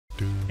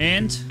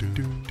And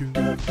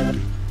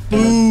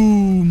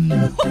boom!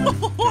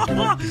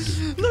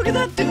 Look at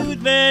that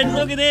dude, man!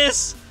 Look at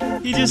this!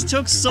 He just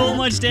took so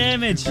much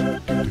damage.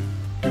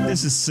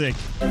 This is sick.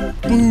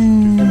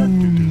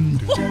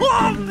 Boom!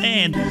 Oh,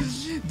 man!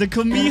 The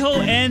Komiho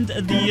and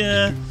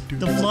the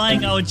flying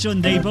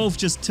Aochun, they both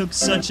just took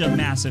such a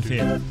massive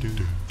hit.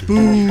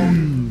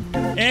 Boom!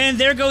 And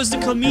there goes the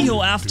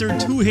Komiho after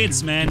 2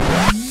 hits, man.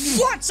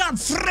 What's up,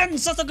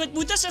 friends of the good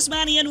mood? This is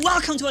Manni, and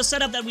welcome to a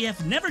setup that we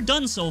have never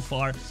done so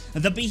far.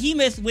 The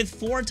Behemoth with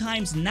 4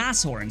 times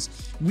Nashorns.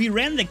 We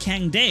ran the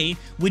Kangdae,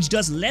 which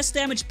does less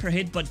damage per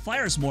hit but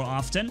fires more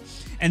often.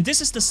 And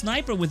this is the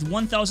Sniper with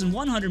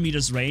 1100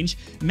 meters range,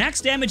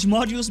 max damage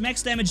modules,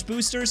 max damage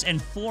boosters,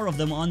 and 4 of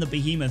them on the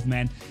Behemoth,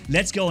 man.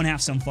 Let's go and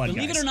have some fun,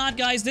 Believe it or not,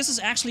 guys, this is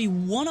actually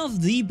one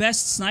of the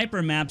best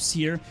sniper maps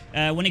here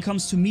when it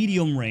comes to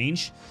medium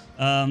range.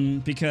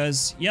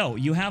 Because, yo,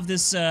 you have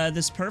this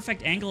this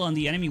perfect angle on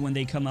the enemy when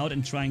they come out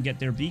and try and get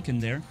their beacon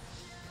there.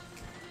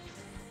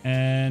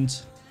 And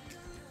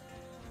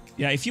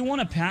yeah, if you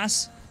want to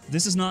pass,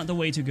 this is not the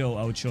way to go,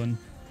 Aochun.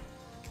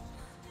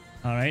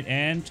 Alright,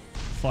 and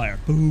fire.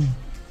 Boom.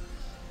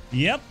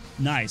 Yep,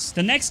 nice.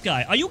 The next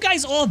guy. Are you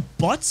guys all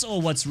bots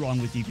or what's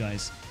wrong with you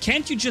guys?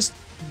 Can't you just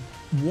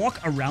walk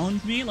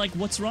around me? Like,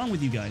 what's wrong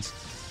with you guys?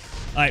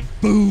 Alright,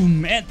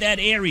 boom, at that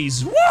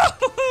Ares.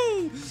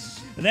 Woohoo!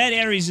 That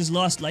Ares just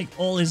lost like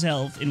all his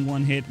health in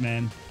 1 hit,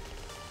 man.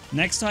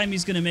 Next time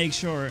he's gonna make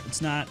sure it's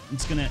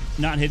gonna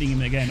not hitting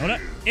him again. Oh,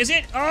 is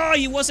it? Oh,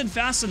 he wasn't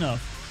fast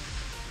enough.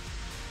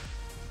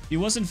 He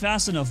wasn't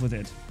fast enough with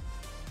it.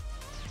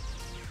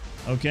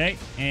 Okay,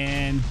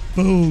 and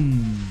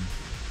boom.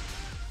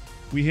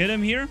 We hit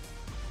him here.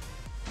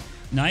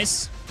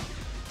 Nice.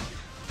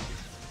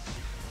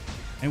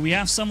 And we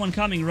have someone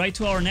coming right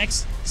to our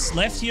next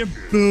left here.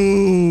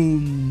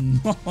 Boom.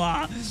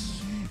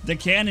 The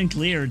cannon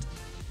cleared.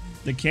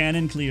 The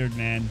cannon cleared,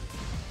 man.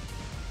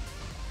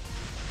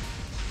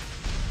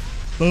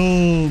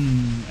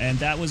 Boom. And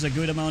that was a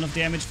good amount of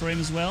damage for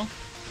him as well.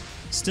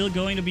 Still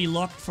going to be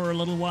locked for a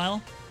little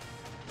while.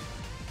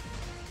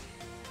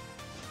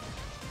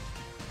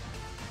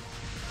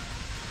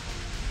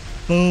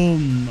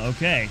 Boom.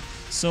 Okay.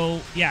 So,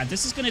 yeah,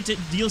 this is going to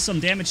deal some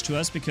damage to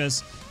us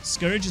because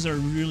Scourges are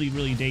really,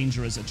 really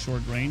dangerous at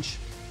short range.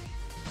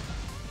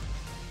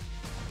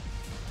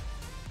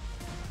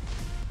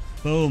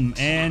 Boom,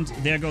 and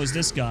there goes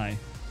this guy.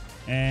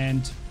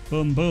 And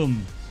boom,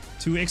 boom.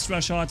 2 extra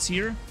shots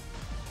here.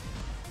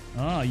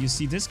 Ah, you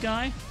see this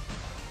guy?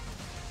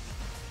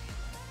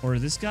 Or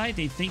this guy?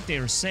 They think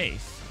they're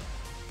safe.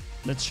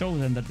 Let's show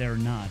them that they're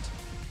not.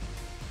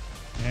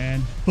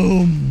 And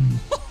boom.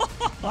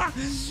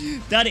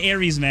 That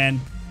Ares,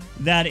 man.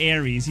 That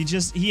Ares.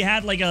 He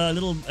had like a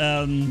little,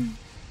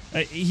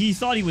 he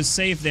thought he was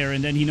safe there,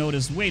 and then he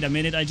noticed, wait a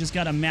minute, I just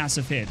got a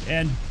massive hit.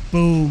 And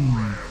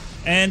boom.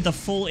 And the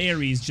full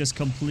Ares just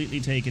completely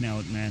taken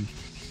out, man.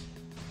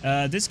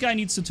 This guy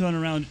needs to turn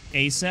around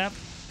ASAP.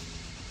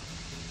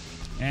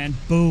 And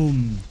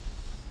boom.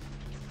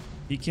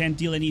 He can't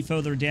deal any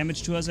further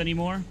damage to us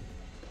anymore.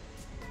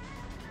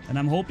 And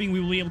I'm hoping we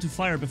will be able to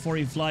fire before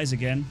he flies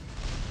again.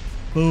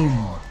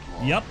 Boom.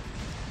 Yup.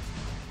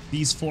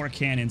 These 4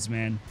 cannons,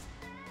 man.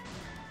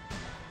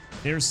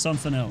 There's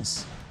something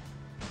else.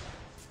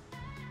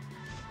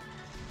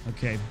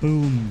 Okay,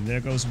 boom.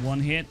 There goes 1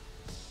 hit.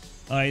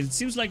 It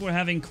seems like we're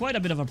having quite a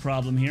bit of a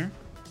problem here.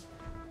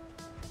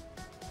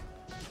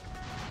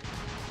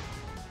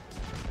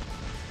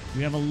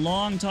 We have a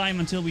long time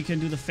until we can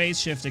do the phase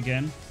shift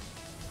again.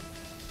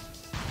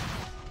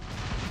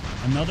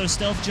 Another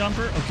stealth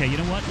jumper. Okay, you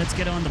know what? Let's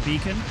get on the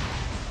beacon.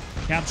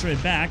 Capture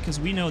it back, because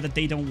we know that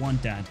they don't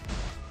want that.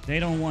 They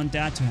don't want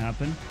that to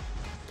happen.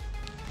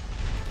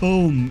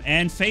 Boom.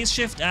 And phase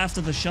shift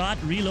after the shot.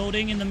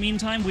 Reloading in the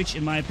meantime, which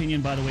in my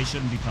opinion, by the way,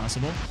 shouldn't be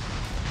possible.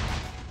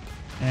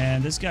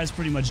 And this guy's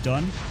pretty much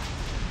done.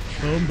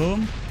 Boom,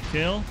 boom,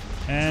 kill,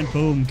 and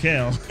boom,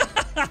 kill.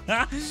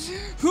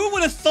 Who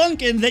would have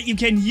thunkin' that you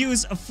can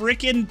use a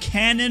freaking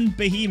cannon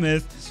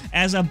Behemoth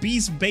as a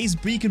base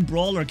beacon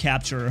brawler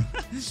capture?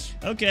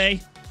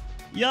 Okay.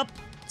 Yup.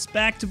 It's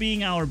back to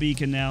being our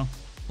beacon now.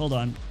 Hold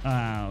on.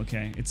 Ah,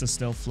 okay. It's a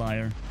stealth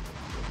flyer.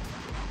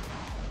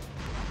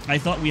 I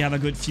thought we have a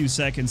good few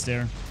seconds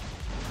there.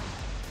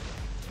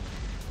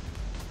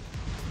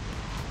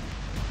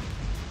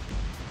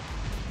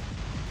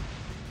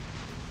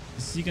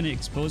 Is he gonna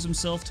expose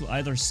himself to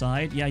either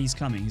side? Yeah, he's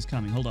coming. He's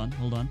coming. Hold on.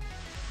 Hold on.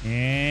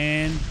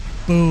 And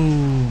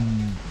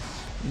boom.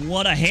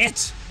 What a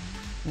hit.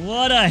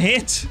 What a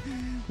hit.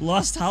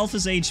 Lost half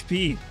his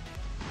HP.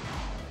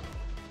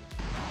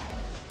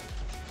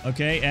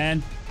 Okay,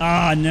 and...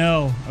 ah,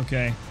 no.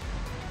 Okay.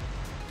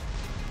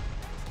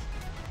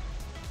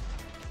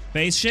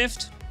 Base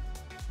shift.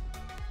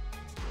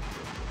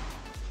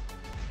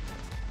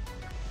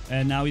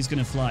 And now he's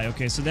gonna fly.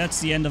 Okay, so that's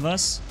the end of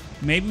us.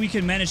 Maybe we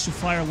can manage to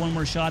fire 1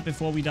 more shot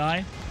before we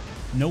die.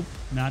 Nope,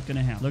 not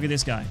gonna happen. Look at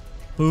this guy.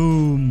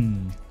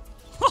 Boom.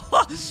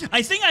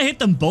 I think I hit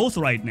them both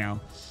right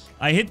now.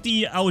 I hit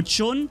the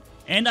Aochun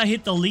and I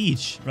hit the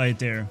Leech right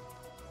there.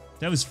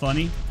 That was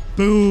funny.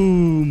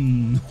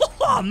 Boom!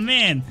 Oh,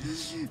 man!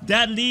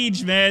 That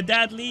leech, man.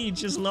 That leech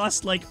just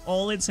lost, like,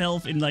 all its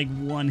health in, like,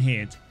 one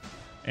hit.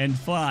 And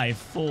 5,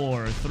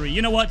 4, 3.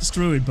 You know what?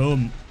 Screw it.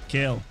 Boom.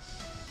 Kill.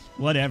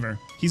 Whatever.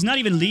 He's not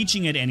even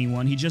leeching at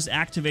anyone. He just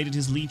activated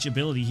his leech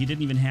ability. He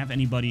didn't even have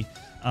anybody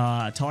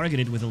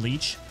targeted with a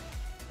leech.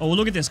 Oh,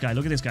 look at this guy.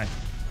 Look at this guy.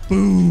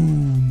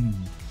 Boom!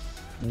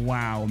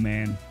 Wow,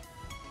 man.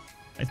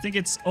 I think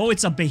it's... Oh,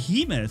 it's a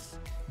behemoth.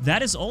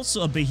 That is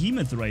also a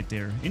behemoth right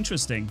there.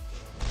 Interesting.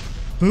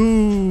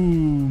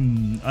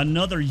 Boom!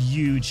 Another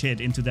huge hit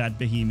into that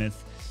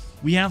behemoth.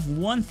 We have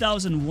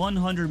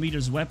 1,100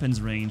 meters weapons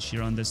range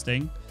here on this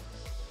thing.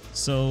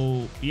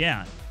 So,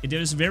 yeah.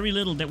 There's very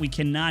little that we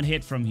cannot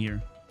hit from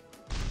here.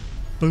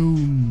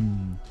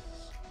 Boom!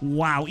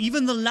 Wow,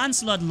 even the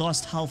Lancelot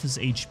lost half his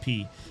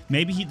HP.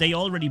 Maybe they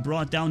already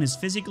brought down his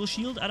physical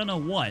shield? I don't know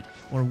what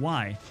or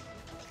why.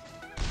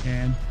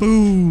 And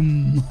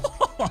boom!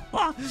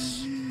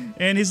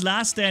 And his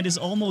last stand is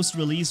almost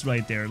released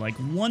right there. Like,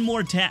 one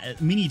more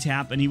mini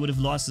tap and he would have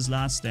lost his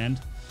last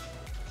stand.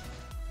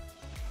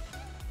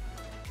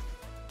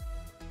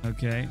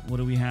 Okay, what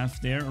do we have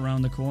there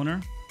around the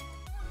corner?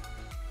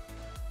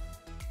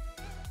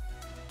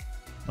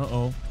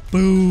 Uh-oh.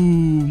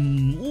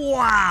 Boom!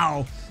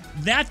 Wow!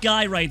 That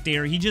guy right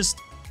there, he just...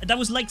 That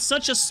was like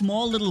such a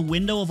small little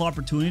window of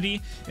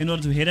opportunity in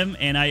order to hit him,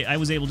 and I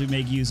was able to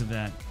make use of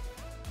that.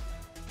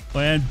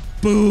 And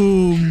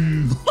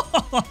boom!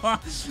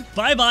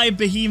 Bye-bye,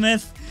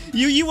 behemoth.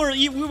 We were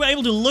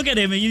able to look at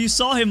him, and you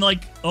saw him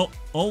like, oh,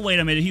 wait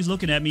a minute, he's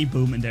looking at me.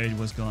 Boom, and there he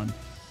was gone.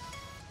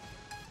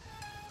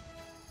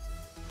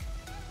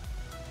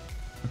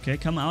 Okay,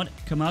 come out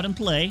and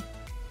play.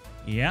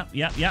 Yep.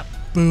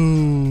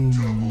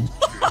 Boom!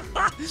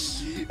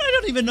 I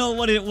don't even know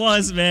what it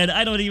was, man.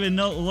 I don't even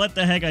know what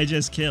the heck I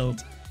just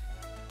killed.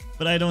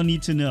 But I don't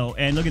need to know.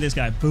 And look at this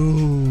guy.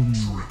 Boom!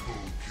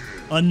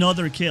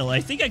 Another kill. I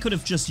think I could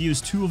have just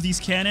used 2 of these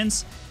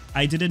cannons.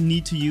 I didn't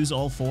need to use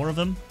all 4 of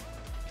them.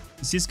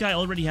 Is this guy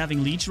already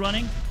having leech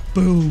running?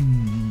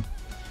 Boom!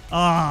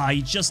 Ah,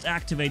 he just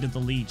activated the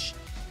leech.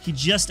 He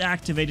just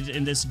activated it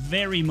in this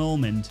very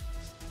moment.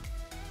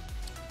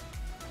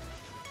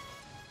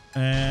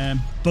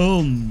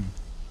 Boom.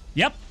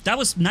 Yep, that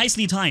was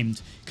nicely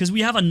timed. Because we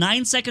have a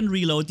 9-second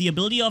reload. The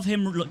ability of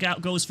him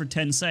goes for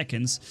 10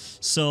 seconds.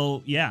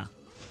 So, yeah.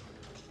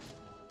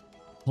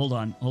 Hold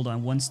on.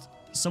 Once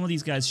some of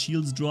these guys'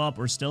 shields drop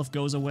or stealth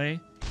goes away.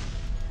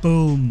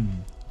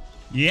 Boom.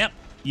 Yep.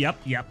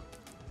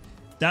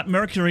 That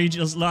Mercury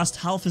just lost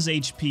half his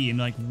HP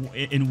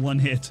in one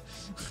hit.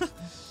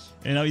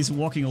 And now he's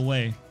walking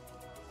away.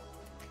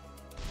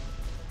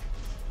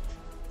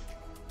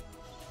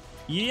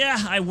 Yeah,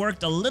 I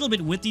worked a little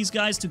bit with these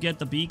guys to get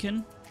the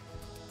beacon.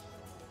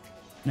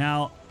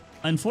 Now,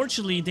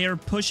 unfortunately, they're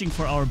pushing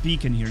for our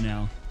beacon here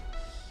now.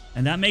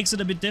 And that makes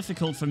it a bit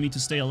difficult for me to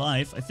stay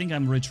alive. I think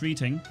I'm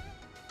retreating.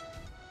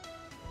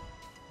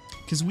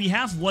 Because we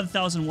have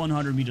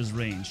 1,100 meters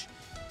range.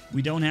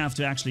 We don't have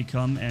to actually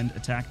come and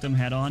attack them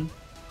head on.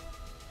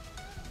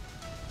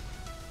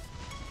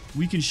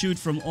 We can shoot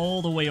from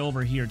all the way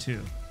over here too.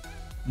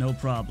 No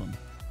problem.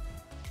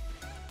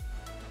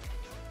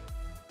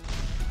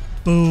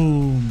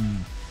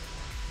 Boom.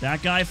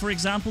 That guy, for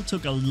example,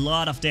 took a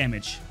lot of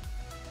damage.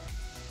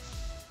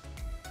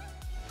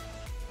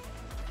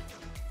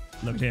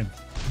 Look at him.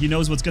 He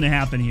knows what's gonna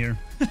happen here.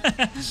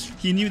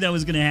 He knew that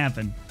was gonna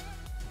happen.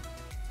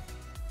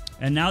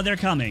 And now they're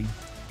coming.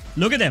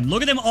 Look at them.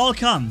 Look at them all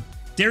come.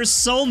 They're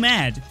so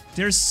mad.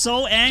 They're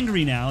so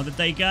angry now that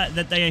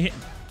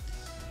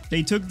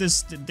they took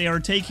this. They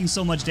are taking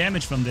so much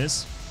damage from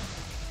this.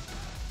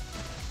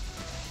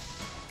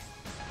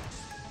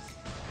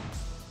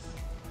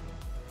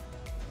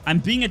 I'm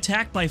being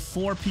attacked by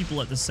 4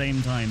 people at the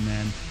same time,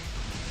 man.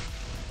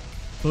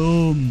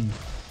 Boom.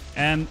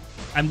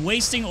 I'm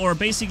wasting, or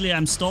basically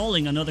I'm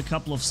stalling another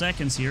couple of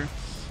seconds here.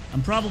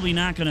 I'm probably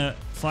not gonna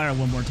fire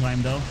one more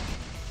time, though.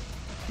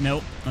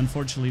 Nope,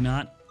 unfortunately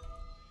not.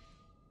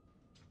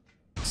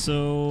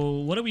 So,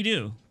 what do we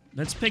do?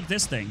 Let's pick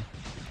this thing.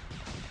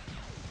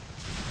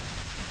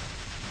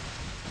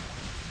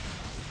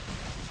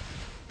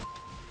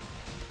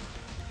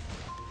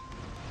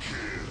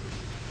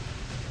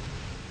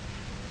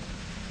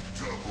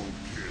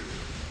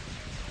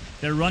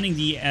 They're running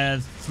the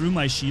through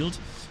my shield.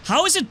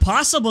 How is it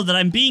possible that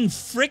I'm being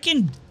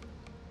freaking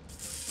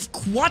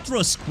quattro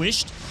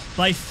squished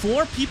by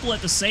 4 people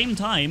at the same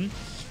time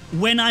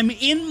when I'm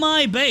in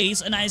my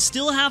base and I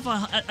still have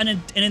an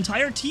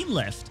entire team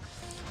left?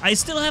 I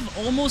still have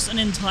almost an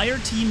entire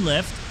team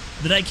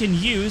left that I can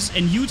use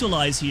and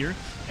utilize here,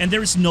 and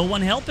there's no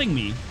one helping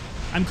me.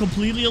 I'm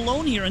completely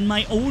alone here in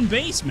my own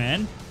base,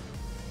 man.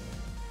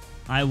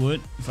 I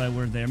would if I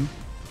were them.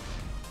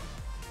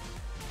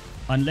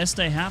 Unless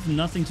they have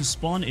nothing to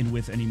spawn in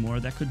with anymore,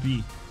 that could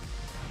be.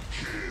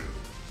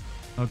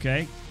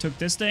 Okay, took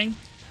this thing.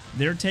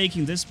 They're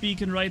taking this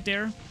beacon right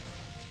there.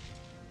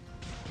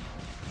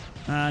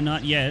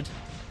 Not yet.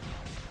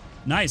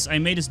 Nice, I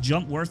made his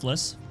jump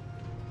worthless.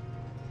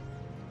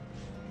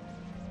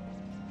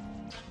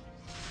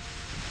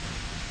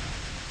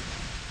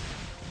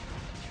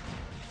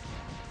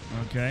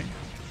 Okay.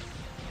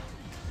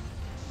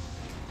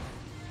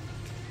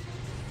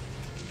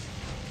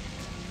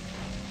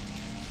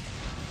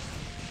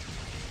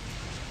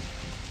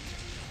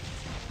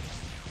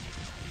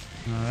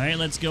 Alright,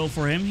 let's go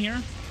for him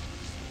here.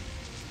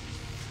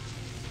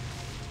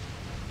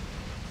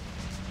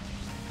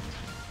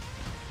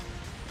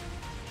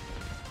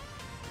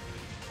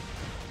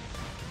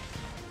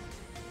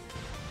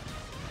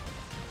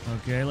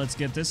 Okay, let's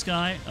get this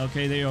guy.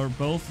 Okay, they are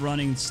both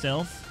running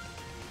stealth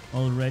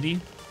already.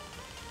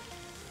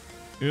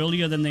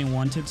 Earlier than they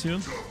wanted to.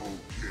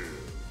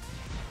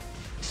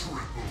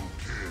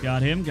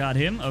 Got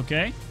him,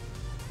 okay.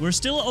 We're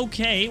still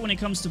okay when it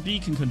comes to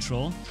beacon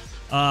control.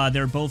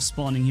 They're both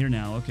spawning here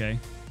now, okay.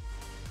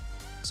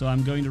 So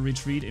I'm going to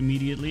retreat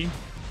immediately.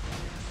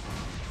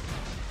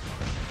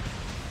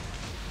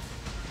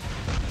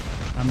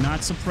 I'm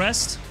not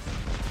suppressed.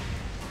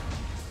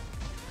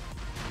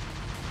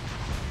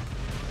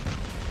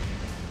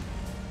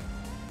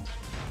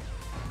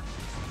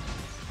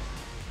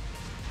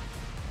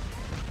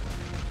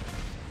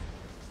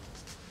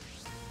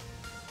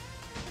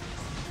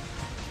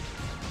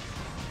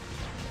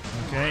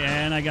 Okay,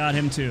 and I got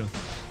him too.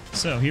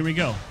 So, here we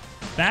go.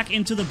 Back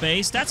into the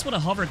base. That's what a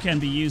hover can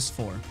be used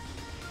for.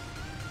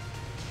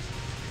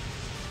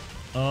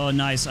 Oh,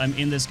 nice. I'm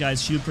in this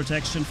guy's shield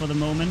protection for the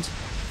moment.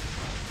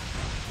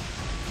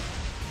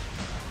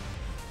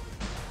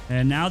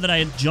 And now that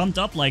I jumped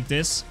up like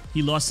this,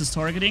 he lost his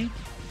targeting.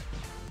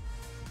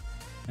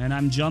 And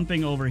I'm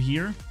jumping over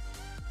here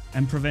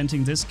and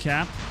preventing this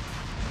cap.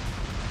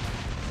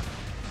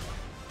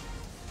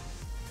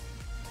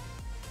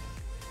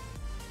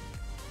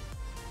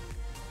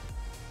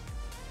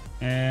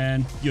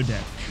 And you're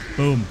dead.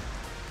 Boom.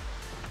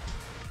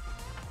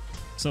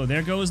 So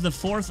there goes the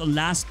fourth and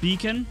last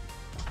beacon.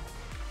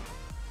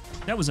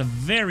 That was a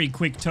very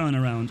quick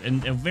turnaround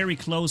and a very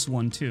close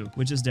one too,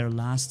 which is their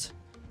last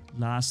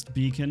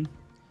beacon.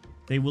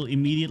 They will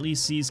immediately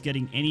cease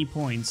getting any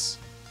points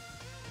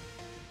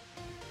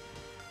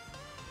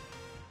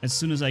as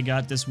soon as I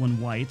got this one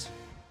white.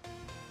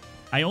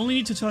 I only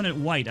need to turn it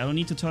white. I don't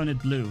need to turn it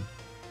blue.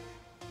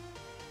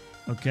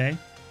 Okay.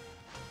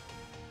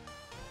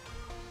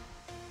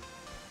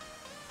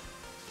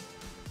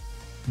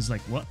 He's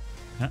like, what?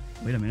 Huh?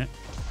 Wait a minute.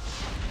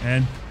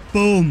 And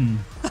boom!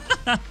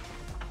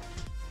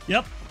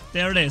 Yep,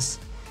 there it is.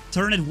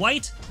 Turn it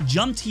white,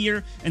 jumped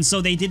here, and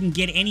so they didn't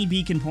get any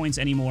beacon points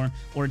anymore,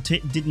 or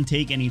didn't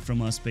take any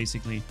from us,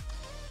 basically.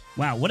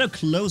 Wow, what a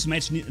close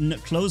match,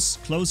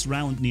 close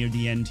round near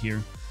the end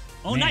here.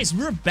 Oh, man. Nice,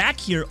 we're back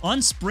here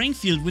on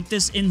Springfield with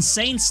this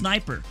insane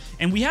sniper.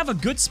 And we have a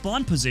good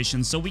spawn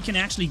position, so we can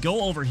actually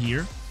go over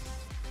here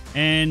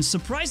and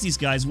surprise these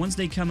guys once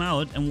they come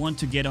out and want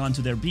to get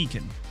onto their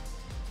beacon.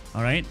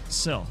 Alright,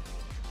 so,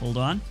 hold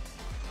on.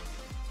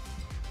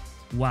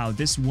 Wow,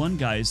 this one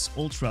guy is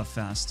ultra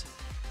fast.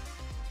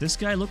 This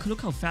guy,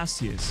 look how fast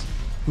he is.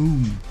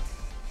 Boom.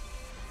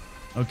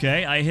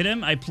 Okay, I hit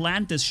him. I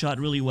planned this shot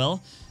really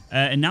well.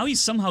 And now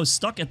he's somehow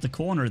stuck at the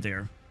corner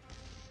there.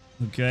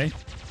 Okay.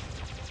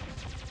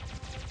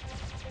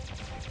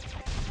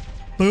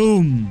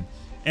 Boom.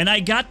 And I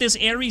got this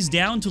Ares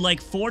down to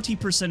like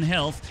 40%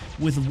 health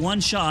with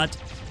one shot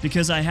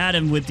because I had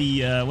him with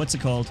the, what's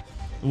it called?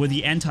 With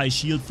the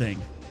anti-shield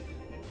thing.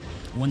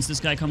 Once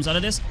this guy comes out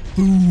of this,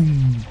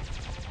 boom.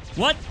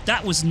 What?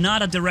 That was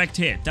not a direct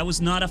hit. That was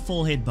not a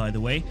full hit, by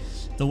the way.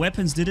 The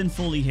weapons didn't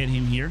fully hit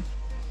him here,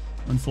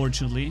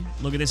 unfortunately.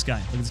 Look at this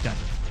guy. Look at this guy.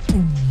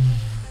 Boom.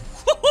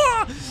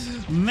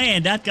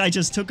 Man, that guy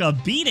just took a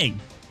beating.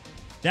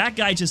 That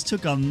guy just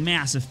took a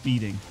massive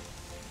beating.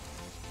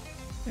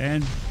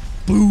 And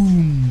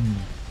boom.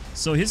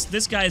 So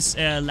this guy's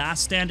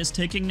last stand is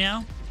ticking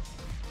now.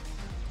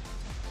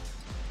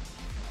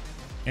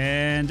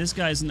 And this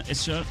guy's...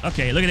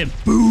 okay, look at him.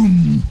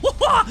 Boom.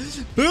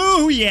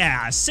 Boo,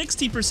 yeah.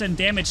 60%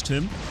 damage to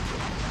him.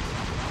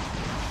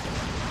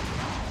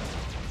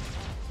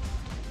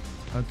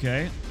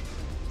 Okay.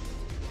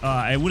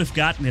 I would have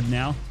gotten him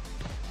now.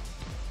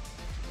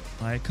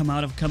 Alright, come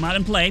out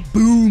and play.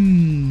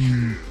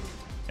 Boom.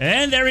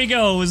 And there he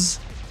goes.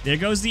 There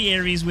goes the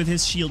Ares with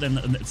his shield at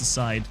the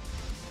side.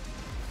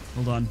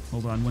 Hold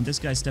on. When this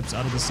guy steps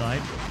out of the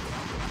side.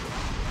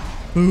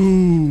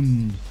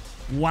 Boom.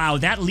 Wow,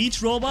 that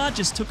leech robot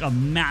just took a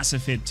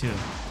massive hit too.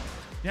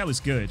 That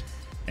was good.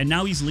 And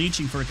now he's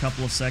leeching for a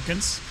couple of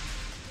seconds.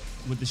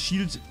 With the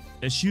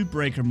shield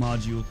breaker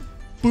module.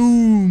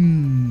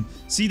 Boom.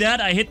 See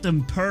that? I hit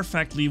them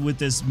perfectly with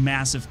this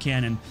massive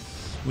cannon.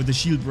 With the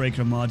shield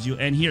breaker module.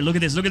 And here, look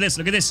at this, look at this,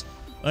 look at this.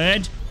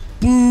 And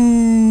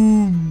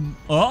boom.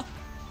 Oh.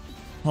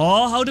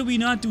 Oh, how did we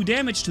not do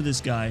damage to this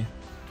guy?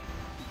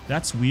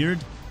 That's weird.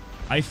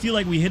 I feel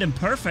like we hit him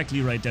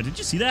perfectly right there. Did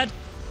you see that?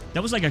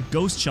 That was like a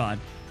ghost shot.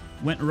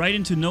 Went right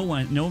into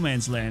no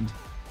man's land.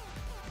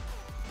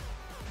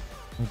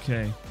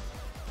 Okay.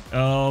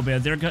 Oh,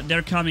 man,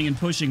 they're coming and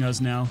pushing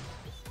us now.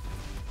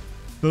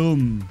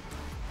 Boom.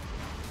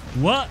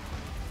 What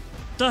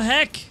the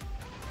heck?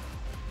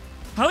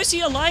 How is he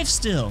alive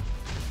still?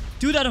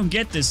 Dude, I don't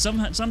get this.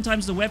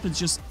 Sometimes the weapons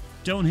just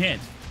Don't hit.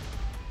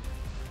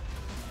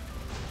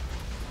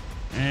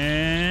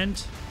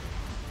 And...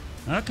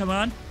 oh, come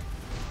on.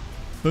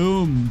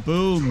 Boom,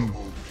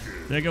 boom.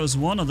 There goes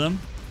one of them.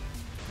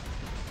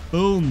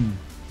 Boom.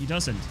 He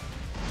doesn't.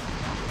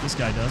 This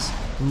guy does.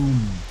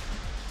 Boom.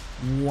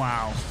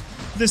 Wow.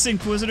 This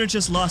Inquisitor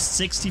just lost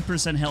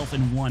 60% health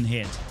in one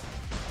hit.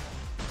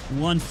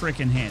 One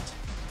frickin' hit.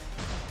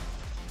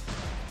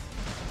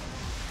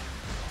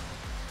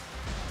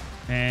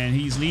 And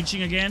he's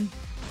leeching again.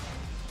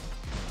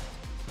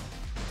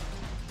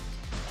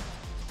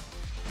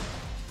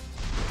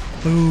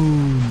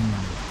 Boom.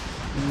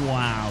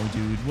 Wow,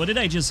 dude. What did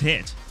I just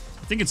hit?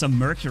 I think it's a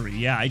Mercury.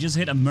 Yeah, I just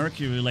hit a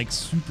Mercury like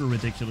super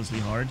ridiculously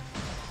hard.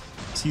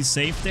 Is he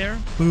safe there?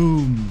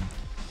 Boom.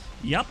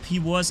 Yup, he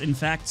was in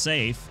fact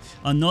safe.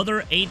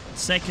 Another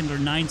 8-second or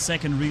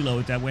 9-second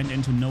reload that went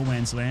into no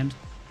man's land.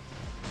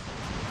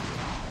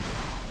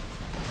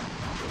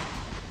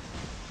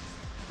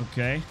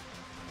 Okay.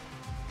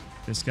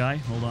 This guy,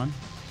 hold on.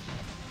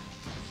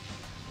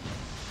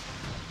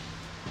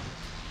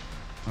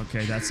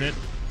 Okay, that's it.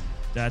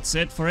 That's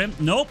it for him.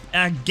 Nope,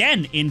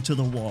 again into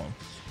the wall.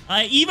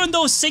 Even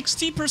though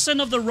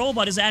 60% of the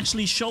robot is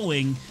actually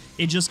showing,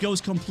 it just goes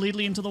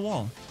completely into the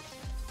wall.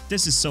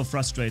 This is so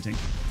frustrating.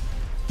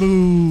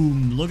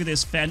 Boom! Look at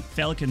this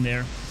Falcon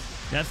there.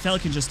 That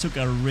Falcon just took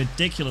a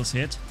ridiculous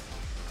hit.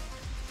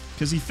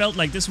 Because he felt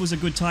like this was a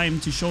good time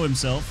to show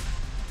himself.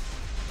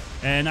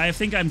 And I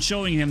think I'm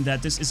showing him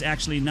that this is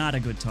actually not a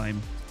good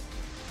time.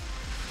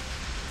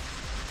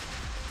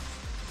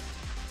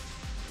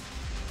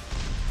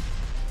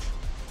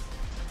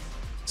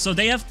 So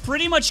they have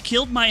pretty much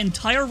killed my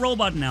entire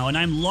robot now, and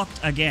I'm locked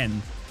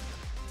again.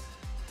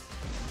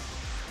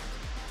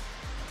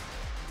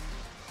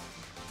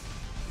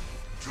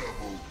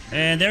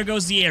 And there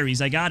goes the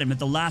Ares. I got him at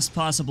the last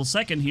possible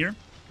second here.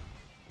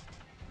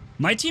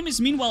 My team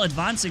is meanwhile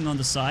advancing on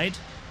the side,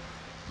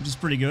 which is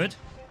pretty good.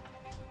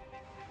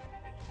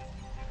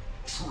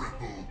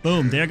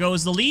 Boom, there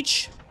goes the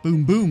leech.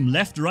 Boom, boom,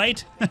 left,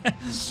 right.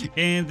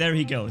 And there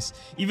he goes.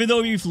 Even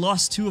though we've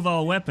lost 2 of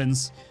our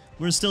weapons,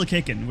 we're still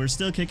kicking. We're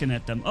still kicking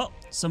at them. Oh,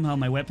 somehow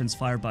my weapon's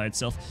fired by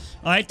itself.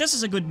 Alright, this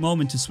is a good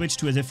moment to switch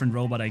to a different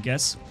robot, I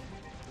guess.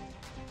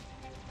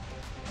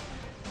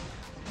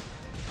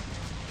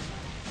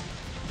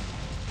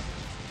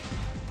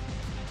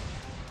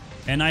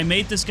 And I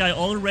made this guy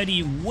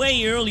already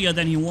way earlier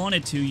than he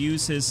wanted to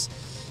use his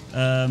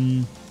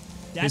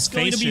That's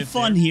going to be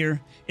fun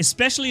here,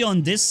 especially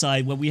on this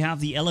side where we have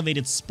the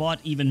elevated spot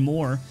even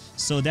more.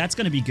 So that's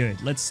going to be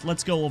good.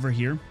 Let's go over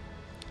here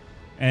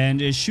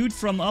and shoot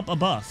from up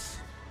above.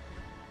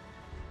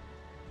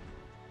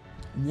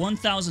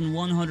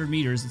 1,100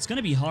 meters. It's going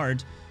to be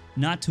hard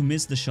not to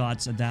miss the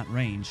shots at that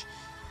range.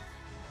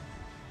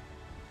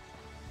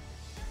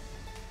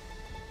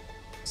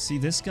 See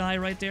this guy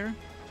right there?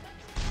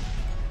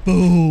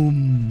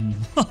 Boom!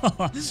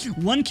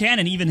 One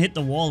cannon even hit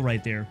the wall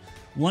right there.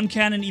 One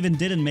cannon even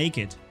didn't make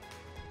it.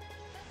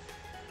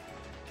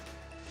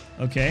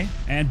 Okay,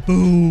 and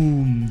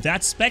boom!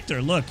 That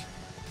Spectre, look.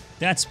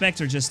 That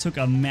Spectre just took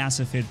a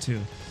massive hit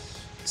too.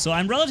 So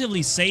I'm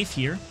relatively safe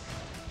here.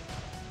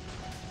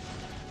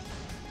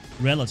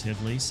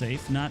 Relatively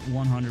safe, not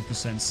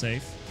 100%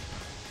 safe.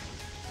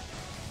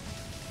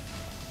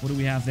 What do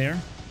we have there?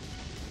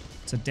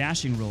 It's a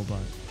dashing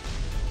robot.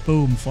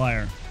 Boom,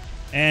 fire.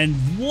 And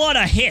what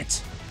a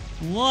hit!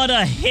 What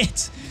a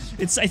hit!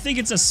 I think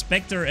it's a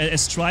Spectre, a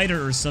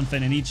Strider or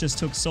something, and he just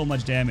took so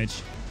much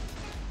damage.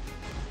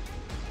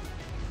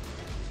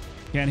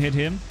 Can't hit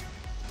him.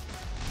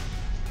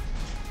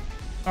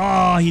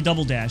 Oh, he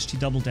double dashed. He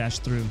double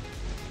dashed through.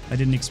 I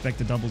didn't expect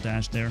the double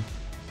dash there.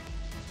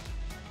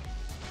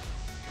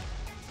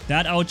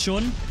 That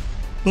outshone.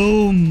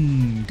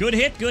 Boom! Good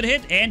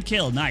hit, and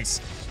kill. Nice.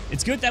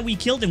 It's good that we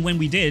killed him when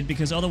we did,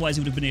 because otherwise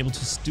he would have been able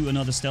to do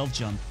another stealth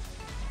jump.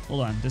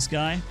 Hold on, this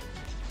guy.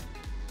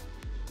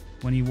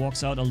 When he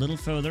walks out a little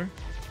further.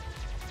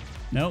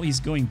 No, he's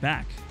going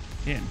back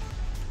in.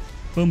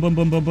 Boom, boom,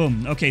 boom, boom,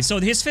 boom. Okay, so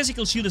his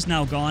physical shield is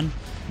now gone.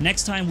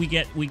 Next time we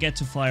get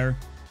to fire,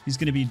 he's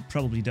gonna be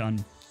probably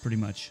done, pretty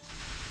much.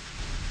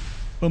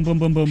 Boom, boom,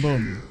 boom, boom,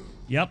 boom.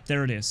 Yep,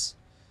 there it is.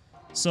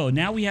 So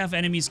now we have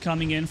enemies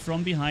coming in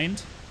from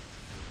behind.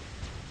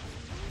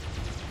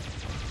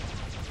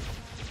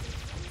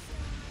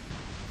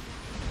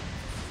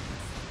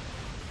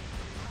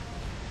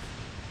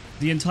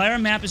 The entire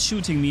map is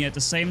shooting me at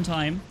the same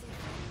time.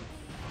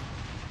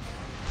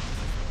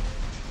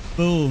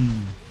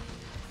 Boom.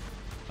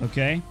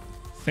 Okay.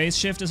 Phase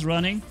shift is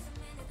running.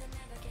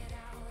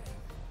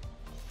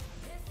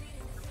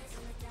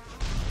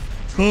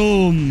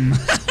 Boom.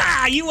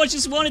 You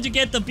just wanted to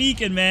get the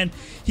beacon, man.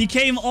 He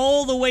came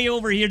all the way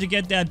over here to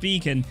get that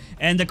beacon.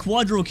 And the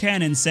Quadro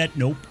Cannon said,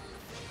 nope.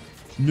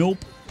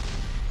 Nope.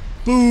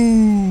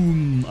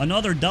 Boom.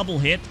 Another double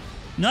hit.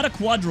 Not a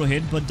quadro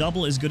hit, but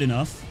double is good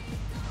enough.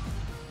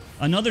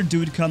 Another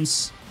dude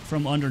comes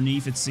from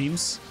underneath, it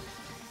seems.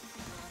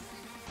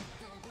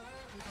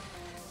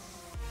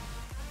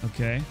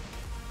 Okay.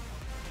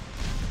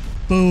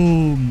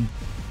 Boom.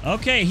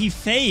 Okay, he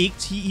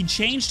faked. He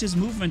changed his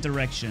movement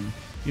direction.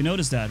 You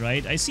notice that,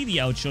 right? I see the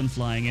Outshun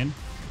flying in.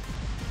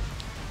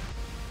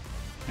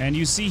 And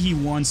you see he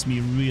wants me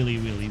really,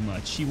 really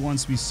much. He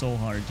wants me so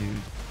hard, dude.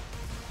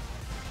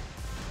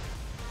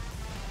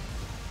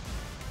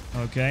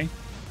 Okay.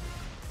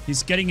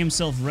 He's getting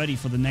himself ready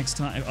for the next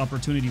time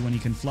opportunity when he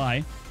can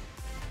fly.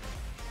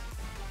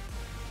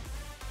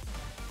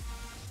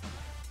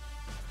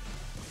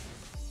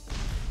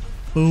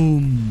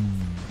 Boom.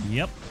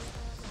 Yep.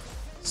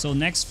 So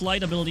next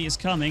flight ability is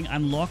coming.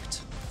 I'm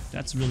locked.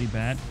 That's really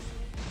bad.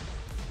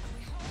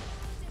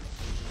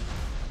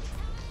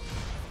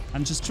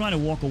 I'm just trying to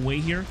walk away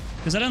here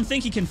because I don't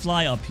think he can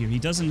fly up here. He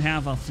doesn't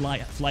have a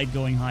flight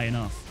going high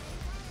enough.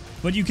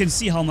 But you can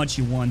see how much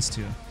he wants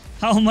to.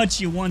 How much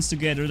he wants to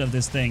get rid of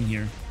this thing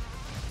here.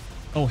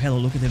 Oh, hello,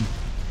 look at him.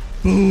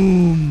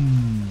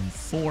 Boom.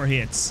 4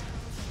 hits.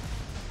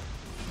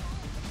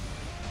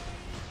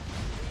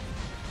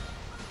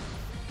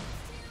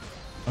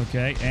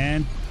 Okay,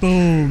 and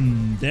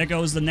boom. There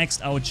goes the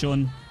next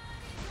Outshun.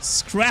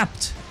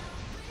 Scrapped.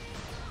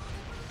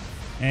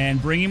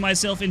 And bringing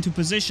myself into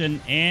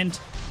position, and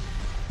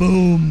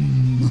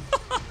boom.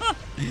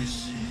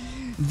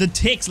 The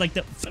ticks, like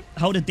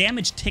how the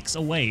damage ticks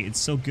away. It's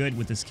so good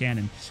with this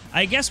cannon.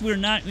 I guess we're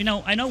not,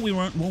 I know we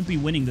won't be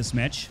winning this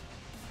match.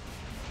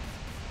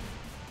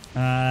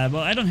 Well,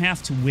 I don't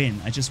have to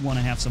win. I just want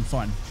to have some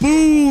fun.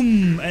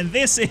 Boom! And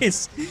this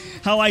is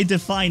how I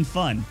define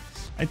fun.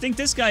 I think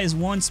this guy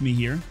wants me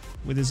here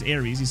with his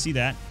Ares. You see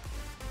that?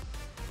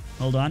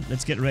 Hold on.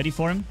 Let's get ready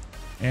for him.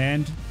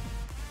 And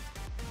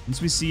once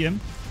we see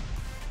him,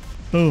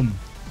 boom.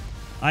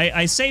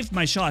 I saved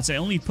my shots. I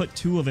only put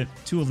two of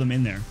them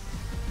in there.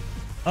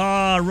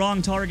 Ah,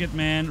 wrong target,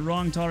 man.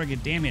 Wrong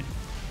target. Damn it.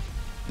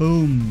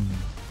 Boom.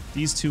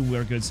 These two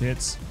were good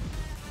hits.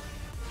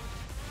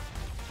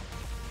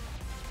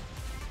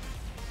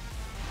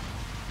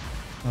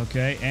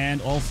 Okay,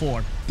 and all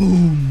 4.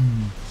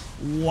 Boom.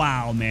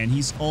 Wow, man.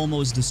 He's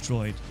almost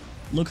destroyed.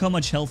 Look how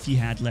much health he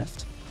had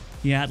left.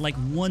 He had like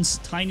one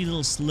tiny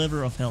little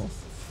sliver of health.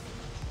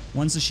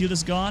 Once the shield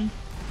is gone,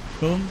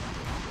 boom.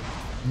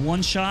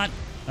 One shot.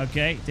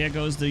 Okay, there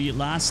goes the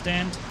last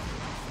stand.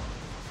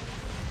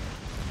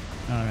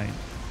 Alright.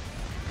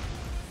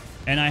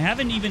 And I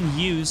haven't even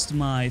used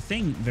my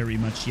thing very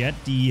much yet.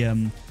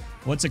 The,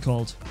 what's it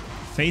called?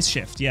 Phase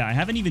shift. Yeah, I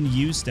haven't even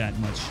used that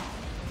much.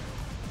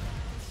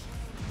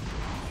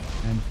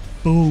 And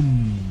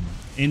boom.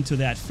 Into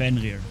that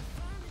Fenrir.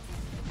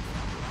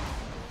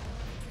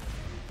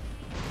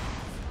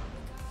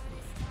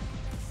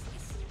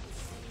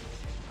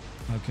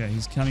 Okay,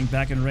 he's coming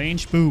back in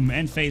range. Boom,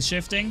 and phase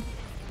shifting.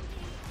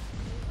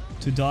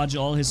 To dodge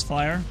all his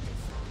fire.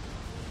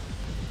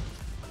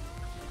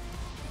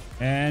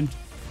 And...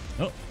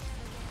 oh.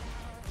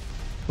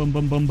 Boom,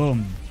 boom, boom,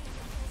 boom.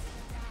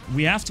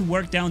 We have to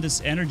work down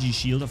this energy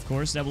shield, of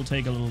course. That will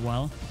take a little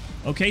while.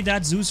 Okay,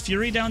 that Zeus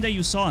Fury down there,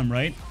 you saw him,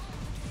 right?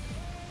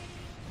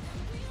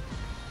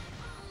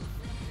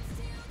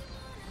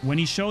 When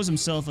he shows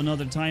himself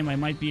another time, I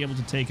might be able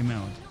to take him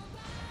out.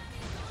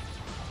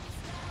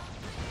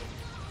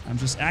 I'm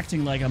just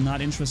acting like I'm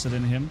not interested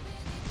in him.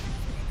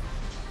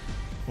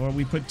 Or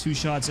we put 2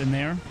 shots in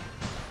there.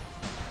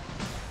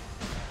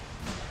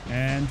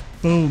 And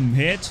boom,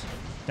 hit.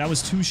 That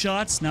was 2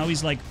 shots. Now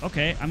he's like,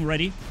 okay, I'm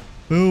ready.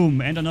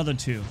 Boom, and another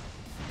 2.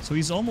 So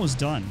he's almost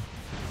done.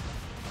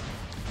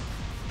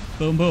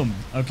 Boom, boom.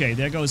 Okay,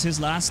 there goes his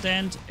last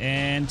stand.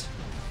 And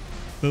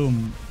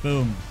boom,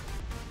 boom.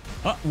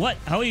 Oh, what?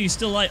 How are you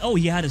still alive? Oh,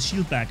 he had his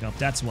shield back up.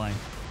 That's why.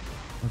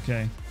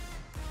 Okay.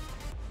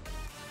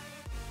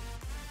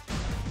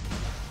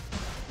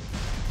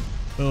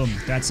 Boom.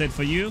 That's it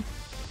for you.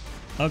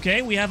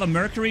 Okay, we have a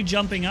Mercury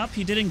jumping up.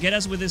 He didn't get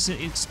us with his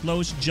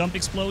jump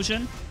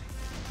explosion.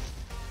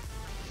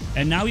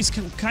 And now he's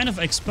kind of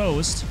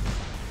exposed.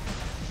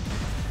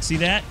 See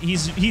that?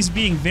 He's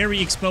being very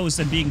exposed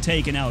and being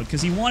taken out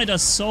because he wanted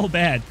us so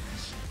bad.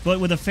 But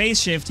with a phase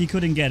shift, he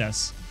couldn't get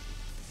us.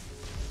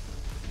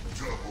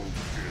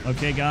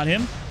 Okay, got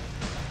him.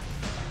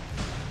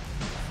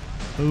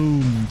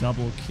 Boom,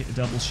 double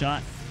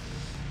shot.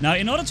 Now,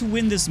 in order to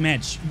win this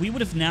match, we would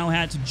have now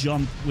had to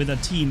jump with a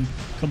team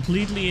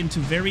completely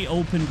into very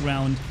open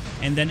ground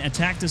and then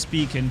attack this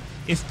beacon.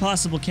 If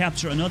possible,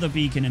 capture another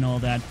beacon and all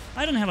that.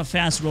 I don't have a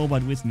fast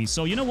robot with me,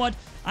 so you know what?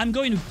 I'm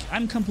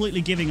completely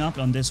giving up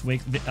on this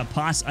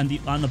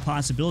on the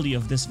possibility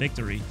of this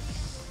victory.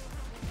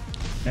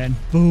 And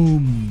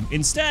boom.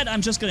 Instead,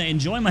 I'm just gonna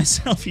enjoy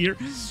myself here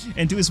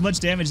and do as much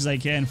damage as I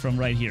can from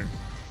right here.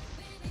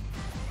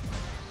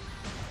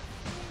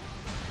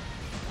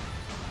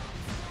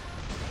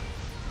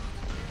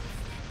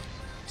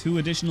 Two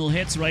additional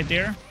hits right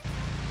there.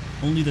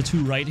 Only the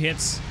 2 right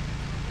hits.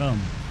 Boom.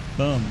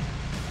 Boom.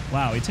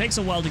 Wow, it takes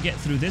a while to get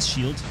through this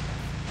shield.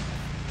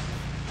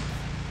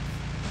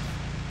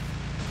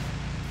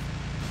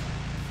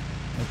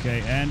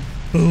 Okay, and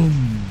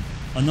boom.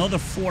 Another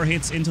 4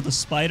 hits into the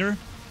spider.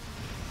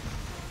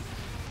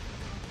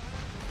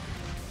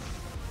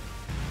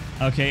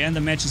 Okay, and the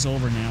match is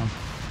over now.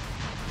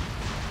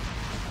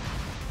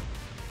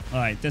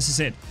 Alright, this is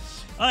it.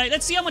 Alright,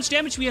 let's see how much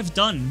damage we have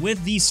done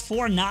with these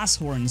 4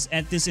 Nashorns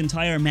at this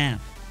entire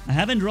map. I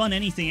haven't run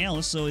anything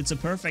else, so it's a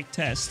perfect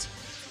test.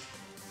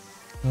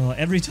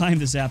 Every time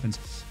this happens.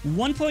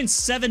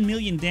 1.7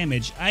 million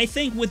damage. I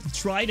think with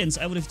Tridents,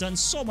 I would have done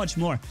so much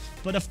more.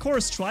 But of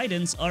course,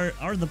 Tridents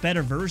are the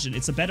better version.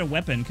 It's a better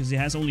weapon because it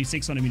has only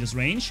 600 meters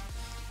range.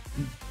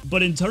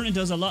 But in turn, it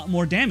does a lot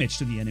more damage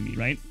to the enemy,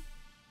 right?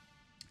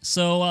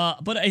 So,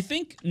 but I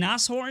think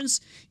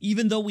Nashorns,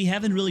 even though we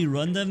haven't really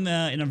run them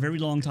in a very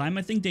long time,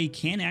 I think they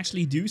can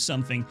actually do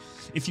something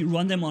if you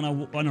run them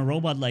on a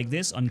robot like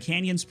this, on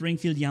Canyon,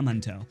 Springfield,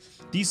 Yamato.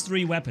 These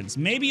 3 weapons.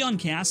 Maybe on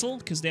Castle,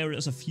 because there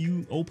is a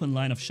few open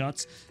line of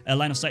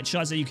sight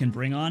shots that you can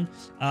bring on.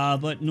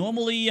 But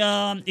normally,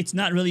 it's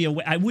not really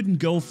I wouldn't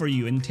go for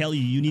you and tell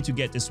you need to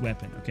get this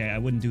weapon, okay? I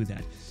wouldn't do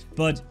that.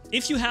 But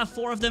if you have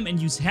 4 of them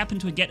and you happen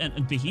to get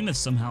a behemoth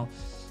somehow,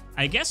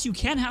 I guess you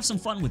can have some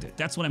fun with it.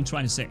 That's what I'm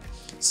trying to say.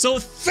 So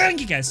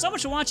thank you guys so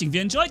much for watching. If you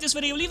enjoyed this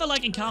video, leave a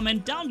like and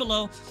comment down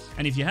below.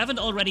 And if you haven't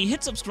already,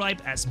 hit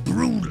subscribe, as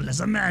brutal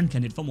as a man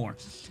can hit for more.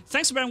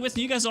 Thanks for bearing with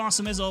me. You guys are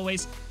awesome as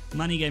always.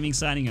 Manni-Gaming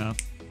signing off.